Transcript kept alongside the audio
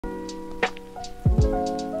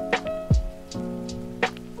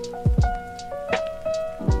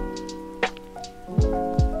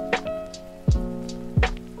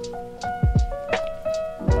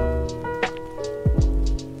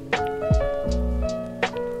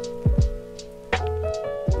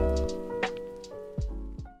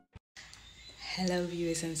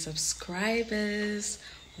viewers and subscribers,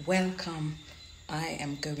 welcome. I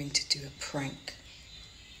am going to do a prank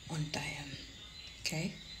on Diane,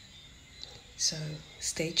 okay? So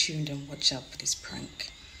stay tuned and watch out for this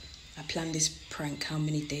prank. I planned this prank how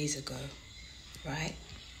many days ago, right?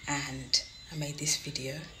 And I made this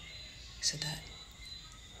video so that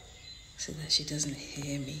she doesn't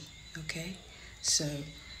hear me, okay? So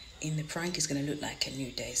in the prank, it's going to look like a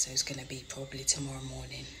new day, so it's going to be probably tomorrow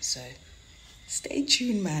morning. So stay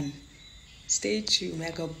tuned, man. Stay tuned.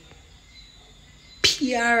 I got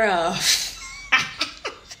PR off.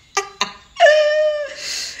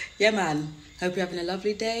 Yeah, man. Hope you're having a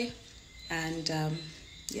lovely day. And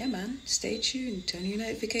yeah, man. Stay tuned. Turn your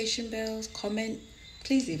notification bells. Comment.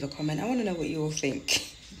 Please leave a comment. I want to know what you all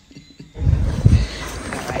think.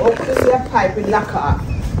 Right. Pipe with lacquer.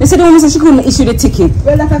 They said the woman said she couldn't issue the ticket.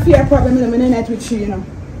 Well, that's a fair problem. I'm not with you, you know.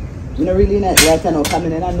 I'm not really not right now.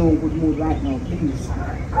 Coming in, I know good mood right now, please.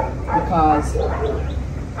 Because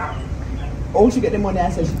she get the money, I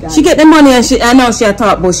said she can't. She get the money and I know she had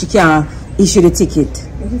thought, but she can't issue the ticket.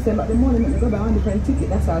 She said, but the money, let me go buy one different ticket.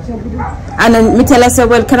 That's all she had to do. And then me tell her, say,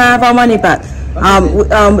 well, can I have our money back?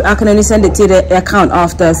 I can only send it to the account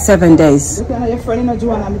after 7 days. Look at your friend, you know,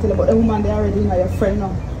 Joanna. I'm telling you about the woman there already, you know, your friend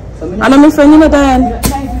now. So I know my friend, you know, Diane.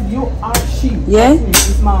 You are she. Yeah?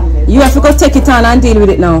 You have to go take it on and deal with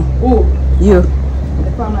it now. Oh. You.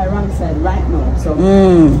 They're on my wrong side right now. So, you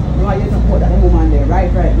know, you don't put that woman there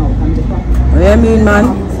right now. I'm just what do you mean, man?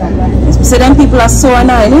 So them people are so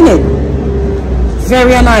annoying, isn't it?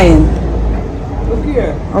 Very annoying. Look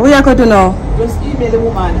here. What we are going to do now? Just email the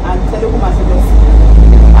woman and tell the woman to just.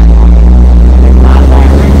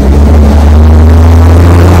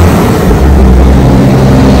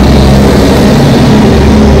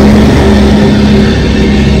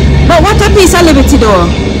 But what a piece of liberty though.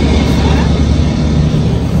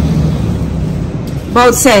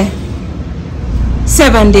 About say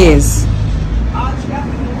 7 days.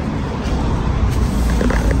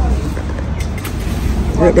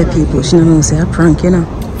 Let the people, she don't say a prank, you know.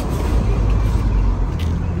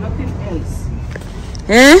 Nothing else.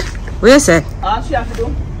 Eh? What you say? All she have to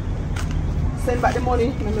do, send back the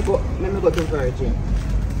money, let me go to Virgin.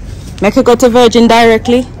 Make her go to Virgin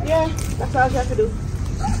directly? Yeah, that's all she have to do.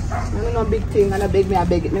 I no big thing and I beg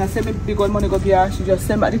it. I send me big old money go to her, she just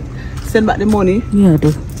send back the money. Yeah, I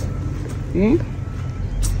do.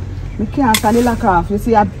 I can't stand the lock off. You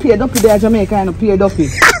see, I paid up there Jamaica and I paid up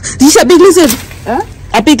it. You see a big lizard? Eh?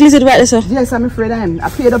 A big lizard right there, sir? Yes, I'm afraid of him. I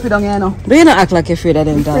paid up it down here now. But you don't act like you're afraid of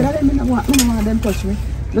them, dog. I don't want them touch me.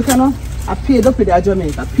 Look at now. I paid up it there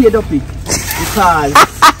Jamaica. I paid up it. Because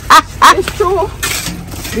it's true.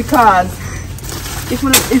 Because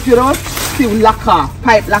if you don't see lock off,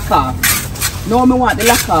 pipe lock off, no me want the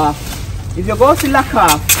lock off. If you go to lock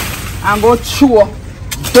off and go throw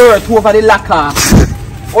dirt over the lock off,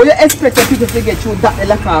 or you expect the people to get through that the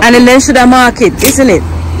lock off. And then should have market, isn't it?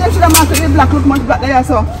 They should have marked the black look much black there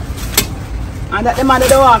so. And that the man that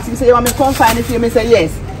they ask you say you want me to come find it for you, me say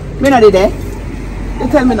yes. Me not there. You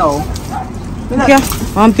tell me now. Okay.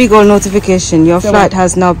 One big old notification. Your flight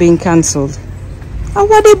has now been cancelled. And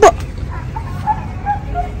what they but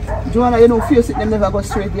Joanna, you know few sit them never go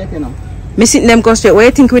straight yet, you know. Me sit them go straight. Where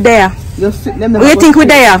you think we there? You sit them never. Where you think we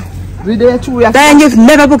there? We there too. Diane, you've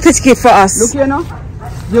never booked a ticket for us. Look here now.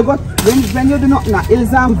 You got when you do not know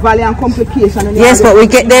ills and valley and complication. And yes, but we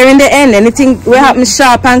get there in the end. Anything will happen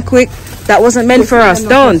sharp and quick. That wasn't meant for us.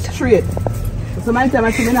 Don't. Straight. So many times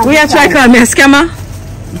I see me now. We are trying to call me a scammer.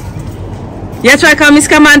 You try to call me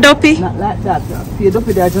scammer and dopey? Not like that. Paid up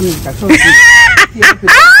with the Jamaica.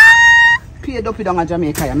 Paid up with the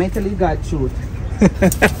Jamaica. I may tell you God truth.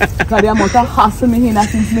 Because the amount of hustle me here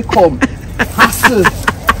since me come. Hustle.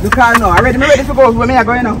 Look at now. I'm ready for go. Where me are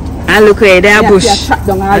going now? And look where there bush. A chop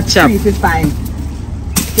down and a tree is fine.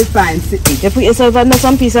 It's fine, sitting. You put yourself under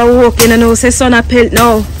some piece of walking and now say son a pelt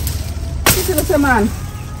now. Listen to the man.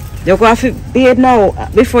 You go have to bathe now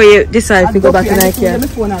before you decide if you go back to Nigeria. My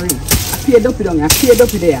phone ring. I paid up down here. I paid up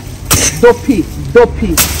there.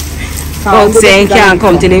 Dopey. Oh, saying can't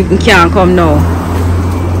come till he can't come now.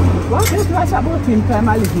 What do you talk about him time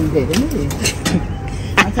I live in there?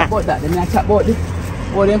 I talk about that. I talk about this.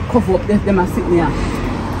 All them cover up them are sitting here.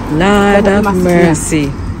 Lord of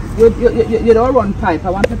mercy. You don't run pipe. I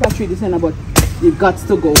want to treat this in but you got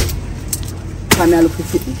to go. Come here look for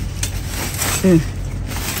sitting.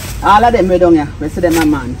 All of them way down here. We see them a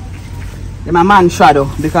man. Them a man shadow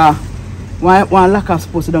because one lack of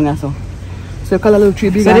supposed to down here so. So Kalalu tree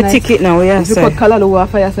big. So the ticket now, yeah. If you cut Kalalu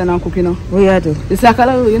off fire and cooking now. What you do? You see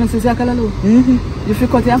Kalalu, you know see Kalalu? If you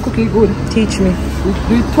cut it and cook it good. Teach me. You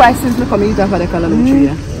do it twice since we come eat off of the Kalalu tree,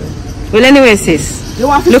 yeah. Well, anyway, sis. You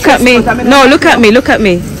want to Look at me. No, look at me. Look at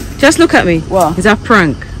me. Just look at me. What? It's a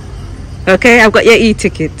prank. Okay, I've got your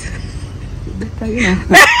e-ticket.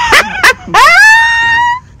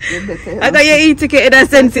 I got your e-ticket and I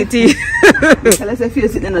sent it to you. Tell us if you're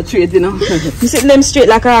sitting in a trade, you know. You sitting them straight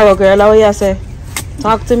like a arrow, girl. How you say?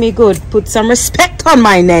 Talk to me good. Put some respect on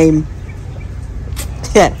my name.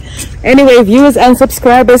 Yeah. Anyway, viewers and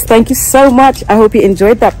subscribers, thank you so much. I hope you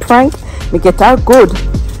enjoyed that prank. We get out good.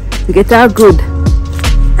 We get out good.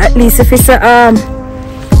 At least if it's a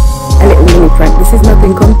little mini prank. This is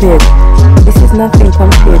nothing compared. This is nothing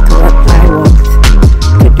compared to what I want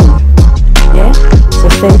to do. Yeah. So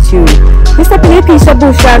stay tuned. We step in a piece of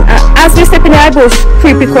bush, and as we step in the bush,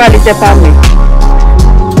 creepy crawly step on me.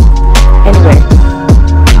 Anyway,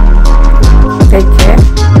 take care.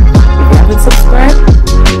 If you haven't subscribed,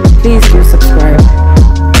 please do subscribe.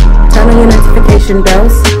 Turn on your notification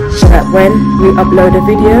bells so that when we upload a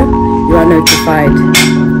video, you are notified.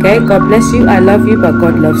 Okay, God bless you. I love you, but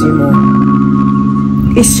God loves you more.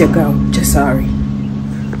 It's your girl, Jasari.